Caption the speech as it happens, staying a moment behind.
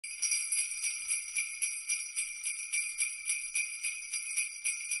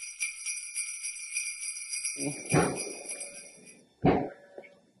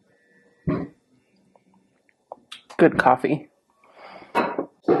Good coffee.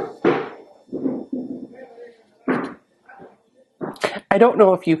 I don't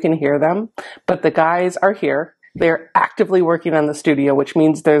know if you can hear them, but the guys are here. They're actively working on the studio, which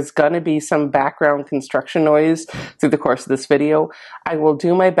means there's going to be some background construction noise through the course of this video. I will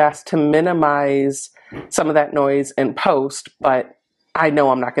do my best to minimize some of that noise in post, but I know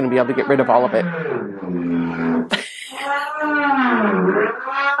I'm not going to be able to get rid of all of it.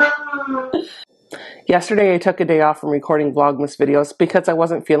 Yesterday, I took a day off from recording Vlogmas videos because I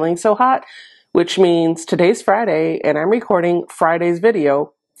wasn't feeling so hot, which means today's Friday, and I'm recording Friday's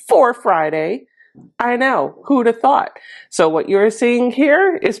video for Friday. I know, who'd have thought? So what you're seeing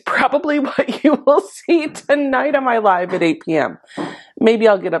here is probably what you will see tonight on my live at 8 p.m. Maybe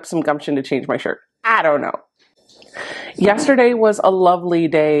I'll get up some gumption to change my shirt. I don't know. Yesterday was a lovely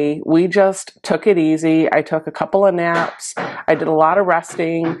day. We just took it easy. I took a couple of naps. I did a lot of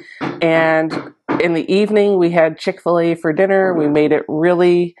resting. And in the evening, we had Chick-fil-A for dinner. We made it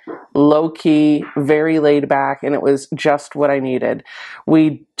really low-key, very laid back, and it was just what I needed.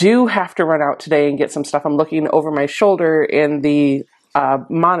 We do have to run out today and get some stuff. I'm looking over my shoulder in the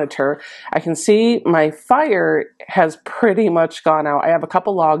monitor. I can see my fire has pretty much gone out. I have a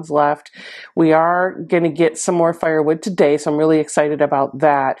couple logs left. We are going to get some more firewood today, so I'm really excited about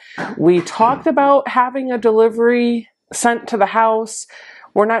that. We talked about having a delivery sent to the house.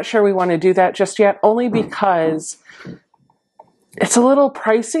 We're not sure we want to do that just yet, only because it's a little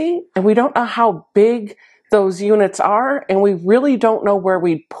pricey and we don't know how big those units are, and we really don't know where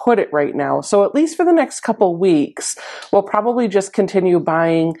we'd put it right now. So at least for the next couple weeks, we'll probably just continue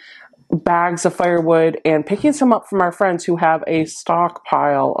buying bags of firewood and picking some up from our friends who have a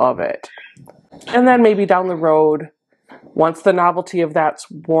stockpile of it. And then maybe down the road, once the novelty of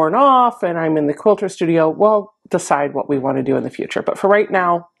that's worn off and I'm in the Quilter studio, we'll decide what we want to do in the future. But for right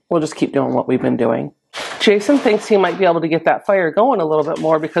now, we'll just keep doing what we've been doing. Jason thinks he might be able to get that fire going a little bit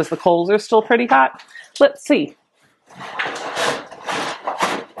more because the coals are still pretty hot. Let's see.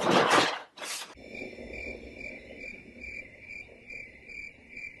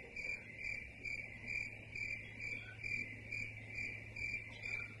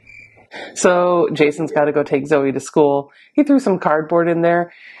 So Jason's got to go take Zoe to school. He threw some cardboard in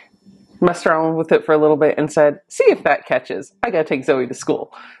there, messed around with it for a little bit and said, see if that catches. I got to take Zoe to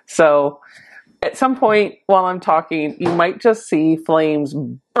school. So at some point while I'm talking, you might just see flames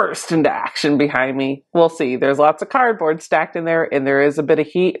burst into action behind me. We'll see. There's lots of cardboard stacked in there, and there is a bit of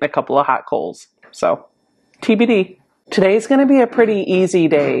heat and a couple of hot coals. So, TBD. Today's going to be a pretty easy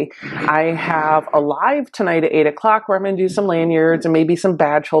day. I have a live tonight at 8 o'clock where I'm going to do some lanyards and maybe some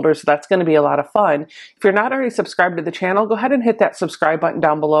badge holders, so that's going to be a lot of fun. If you're not already subscribed to the channel, go ahead and hit that subscribe button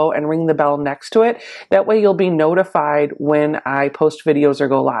down below and ring the bell next to it. That way you'll be notified when I post videos or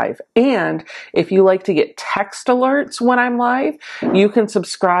go live. And if you like to get text alerts when I'm live, you can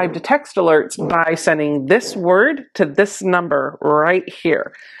subscribe to text alerts by sending this word to this number right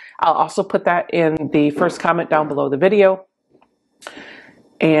here. I'll also put that in the first comment down below the video.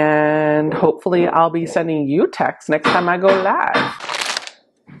 And hopefully I'll be sending you texts next time I go live.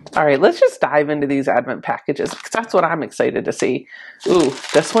 All right, let's just dive into these Advent packages because that's what I'm excited to see. Ooh,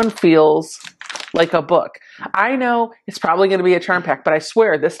 this one feels like a book. I know it's probably going to be a charm pack, but I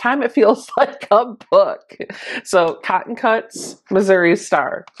swear this time it feels like a book. So Cotton Cuts, Missouri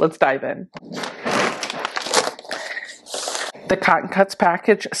Star. Let's dive in. The Cotton Cuts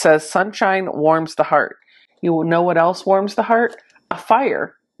package says sunshine warms the heart. You know what else warms the heart? A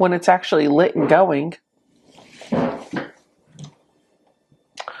fire when it's actually lit and going.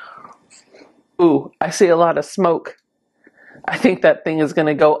 Ooh, I see a lot of smoke. I think that thing is going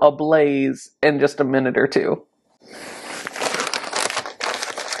to go ablaze in just a minute or two.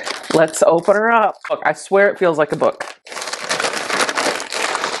 Let's open her up. Look, I swear it feels like a book.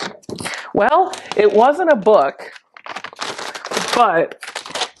 Well, it wasn't a book, but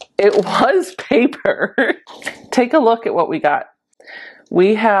it was paper. Take a look at what we got.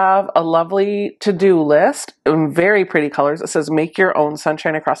 We have a lovely to-do list in very pretty colors. It says make your own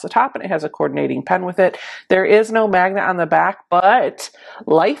sunshine across the top, and it has a coordinating pen with it. There is no magnet on the back, but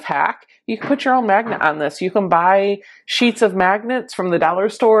life hack, you can put your own magnet on this. You can buy sheets of magnets from the dollar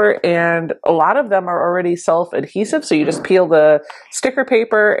store, and a lot of them are already self-adhesive. So you just peel the sticker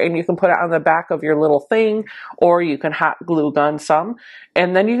paper and you can put it on the back of your little thing, or you can hot glue gun some.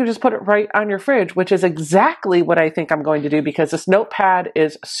 And then you can just put it right on your fridge, which is exactly what I think I'm going to do because this notepad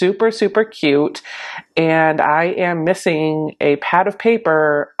is super, super cute. And I am missing a pad of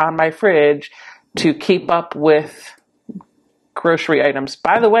paper on my fridge to keep up with grocery items.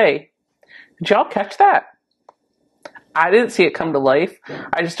 By the way, did y'all catch that? I didn't see it come to life.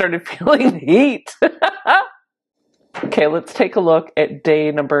 I just started feeling the heat. Okay, let's take a look at day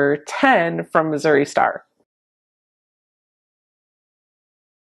number 10 from Missouri Star.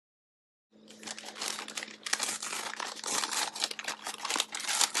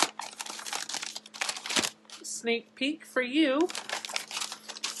 Sneak peek for you.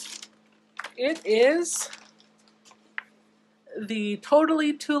 It is the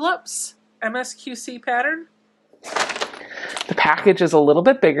Totally Tulips MSQC pattern. The package is a little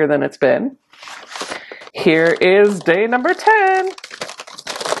bit bigger than it's been. Here is day number 10.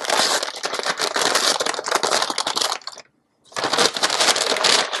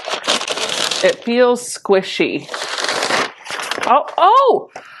 It feels squishy. Oh!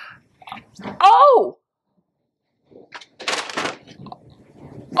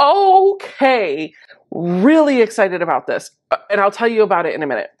 Okay. Really excited about this. And I'll tell you about it in a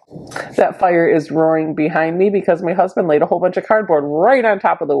minute. That fire is roaring behind me because my husband laid a whole bunch of cardboard right on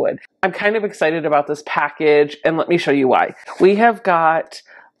top of the wood. I'm kind of excited about this package, and let me show you why. We have got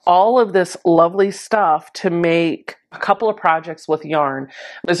all of this lovely stuff to make a couple of projects with yarn.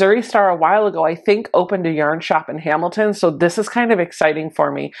 Missouri Star a while ago, I think, opened a yarn shop in Hamilton, so this is kind of exciting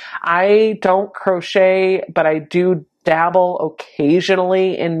for me. I don't crochet, but I do dabble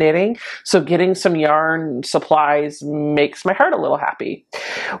occasionally in knitting, so getting some yarn supplies makes my heart a little happy.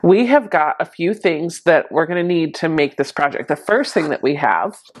 We have got a few things that we're going to need to make this project. The first thing that we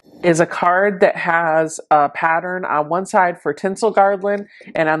have is a card that has a pattern on one side for tinsel garland,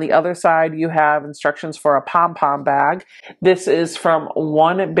 and on the other side you have instructions for a pom-pom bag. This is from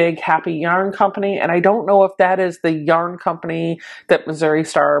One Big Happy Yarn Company, and I don't know if that is the yarn company that Missouri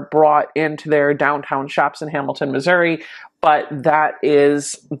Star brought into their downtown shops in Hamilton, Missouri, but that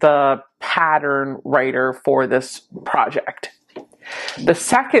is the pattern writer for this project. The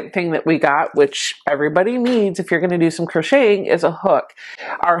second thing that we got, which everybody needs if you're going to do some crocheting, is a hook.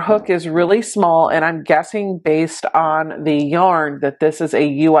 Our hook is really small, and I'm guessing based on the yarn that this is a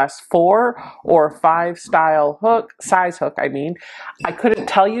US 4 or 5 style hook, size hook, I mean. I couldn't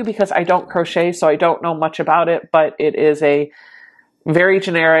tell you because I don't crochet, so I don't know much about it, but it is a very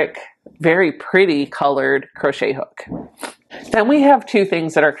generic, very pretty colored crochet hook. Then we have two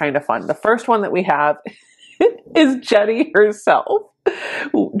things that are kind of fun. The first one that we have is Jenny herself.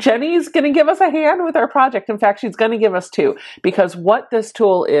 Jenny's going to give us a hand with our project. In fact, she's going to give us two, because what this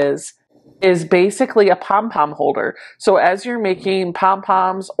tool is basically a pom-pom holder. So as you're making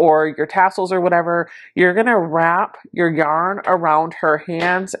pom-poms or your tassels or whatever, you're going to wrap your yarn around her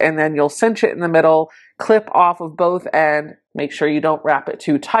hands, and then you'll cinch it in the middle, clip off of both ends. Make sure you don't wrap it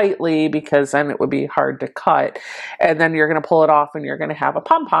too tightly because then it would be hard to cut. And then you're going to pull it off and you're going to have a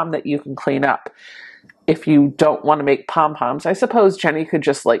pom-pom that you can clean up. If you don't want to make pom-poms, I suppose Jenny could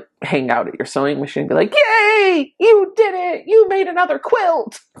just like hang out at your sewing machine and be like, "Yay, you did it! You made another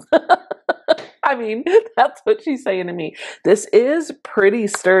quilt!" I mean, that's what she's saying to me. This is pretty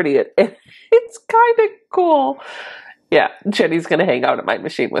sturdy. It's kind of cool. Yeah, Jenny's going to hang out at my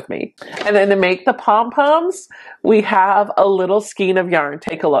machine with me. And then to make the pom-poms, we have a little skein of yarn.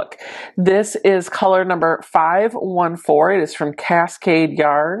 Take a look. This is color number 514. It is from Cascade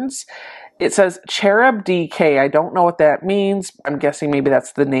Yarns. It says Cherub DK. I don't know what that means. I'm guessing maybe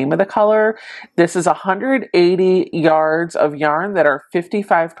that's the name of the color. This is 180 yards of yarn that are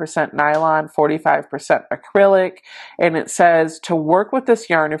 55% nylon, 45% acrylic. And it says to work with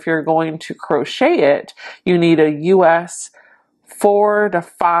this yarn, if you're going to crochet it, you need a US 4 to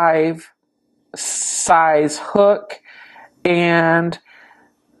 5 size hook, and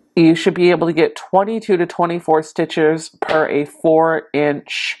you should be able to get 22 to 24 stitches per a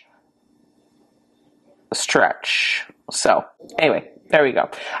 4-inch stretch. So anyway, there we go.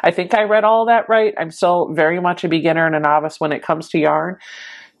 I think I read all that right. I'm still very much a beginner and a novice when it comes to yarn.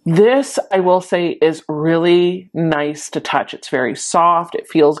 This, I will say, is really nice to touch. It's very soft. It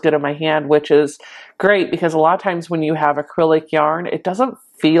feels good in my hand, which is great because a lot of times when you have acrylic yarn, it doesn't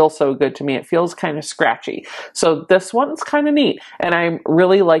feel so good to me. It feels kind of scratchy. So this one's kind of neat, and I'm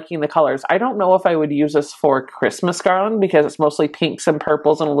really liking the colors. I don't know if I would use this for Christmas garland because it's mostly pinks and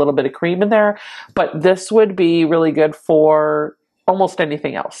purples and a little bit of cream in there, but this would be really good for almost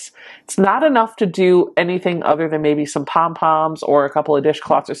anything else. It's not enough to do anything other than maybe some pom-poms or a couple of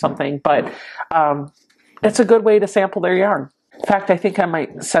dishcloths or something, but it's a good way to sample their yarn. In fact, I think I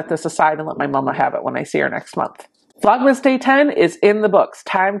might set this aside and let my mama have it when I see her next month. Vlogmas Day 10 is in the books.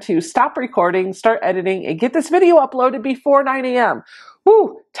 Time to stop recording, start editing, and get this video uploaded before 9 a.m.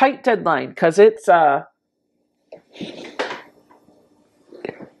 Woo, tight deadline, because it's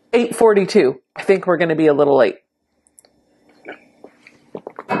 8:42. I think we're going to be a little late.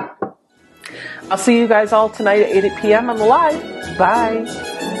 I'll see you guys all tonight at 8 p.m. on the live. Bye.